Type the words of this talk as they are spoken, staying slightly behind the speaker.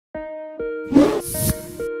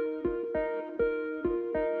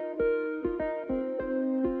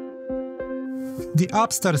The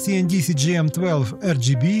Upstart ENG SGM 12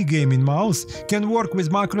 RGB gaming mouse can work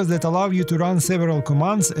with macros that allow you to run several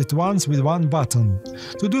commands at once with one button.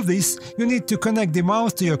 To do this, you need to connect the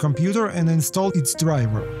mouse to your computer and install its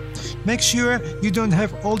driver. Make sure you don't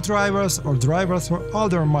have old drivers or drivers for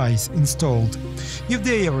other mice installed. If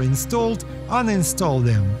they are installed, uninstall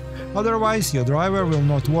them. Otherwise, your driver will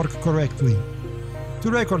not work correctly. To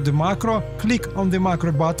record the macro, click on the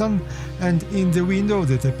macro button and in the window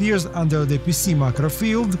that appears under the PC macro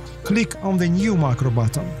field, click on the new macro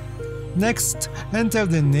button. Next, enter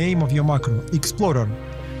the name of your macro, Explorer.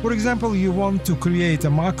 For example, you want to create a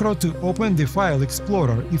macro to open the file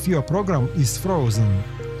Explorer if your program is frozen.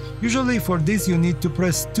 Usually for this you need to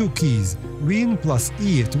press two keys, Win plus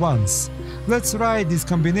E at once. Let's write this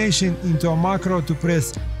combination into a macro to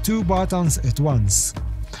press two buttons at once.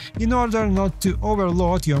 In order not to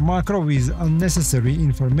overload your macro with unnecessary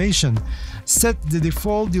information, set the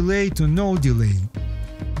default delay to no delay.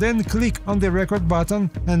 Then click on the record button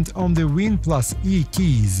and on the Win plus E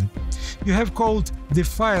keys. You have called the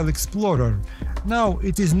file Explorer. Now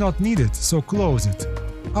it is not needed, so close it.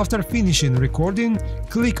 After finishing recording,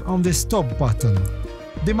 click on the Stop button.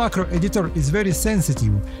 The macro editor is very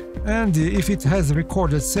sensitive, and if it has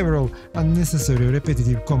recorded several unnecessary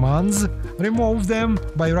repetitive commands, remove them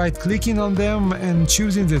by right-clicking on them and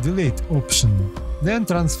choosing the Delete option. Then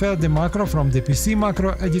transfer the macro from the PC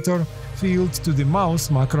macro editor field to the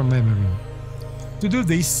mouse macro memory. To do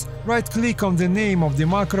this, right-click on the name of the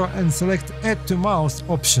macro and select Add to Mouse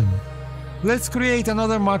option. Let's create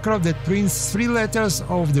another macro that prints 3 letters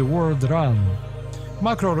of the word Run.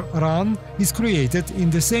 Macro Run is created in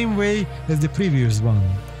the same way as the previous one.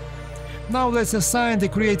 Now let's assign the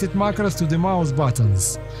created macros to the mouse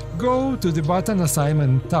buttons. Go to the Button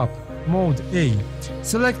Assignment tab, Mode A.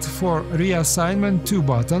 Select for reassignment 2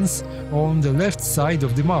 buttons on the left side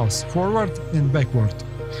of the mouse, forward and backward.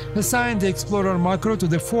 Assign the Explorer macro to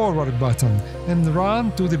the forward button and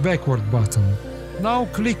Run to the backward button. Now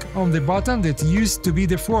click on the button that used to be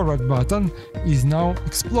the forward button, is now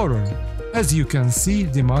Explorer. As you can see,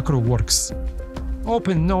 the macro works.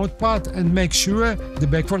 Open Notepad and make sure the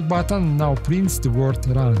backward button now prints the word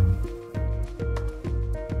Run.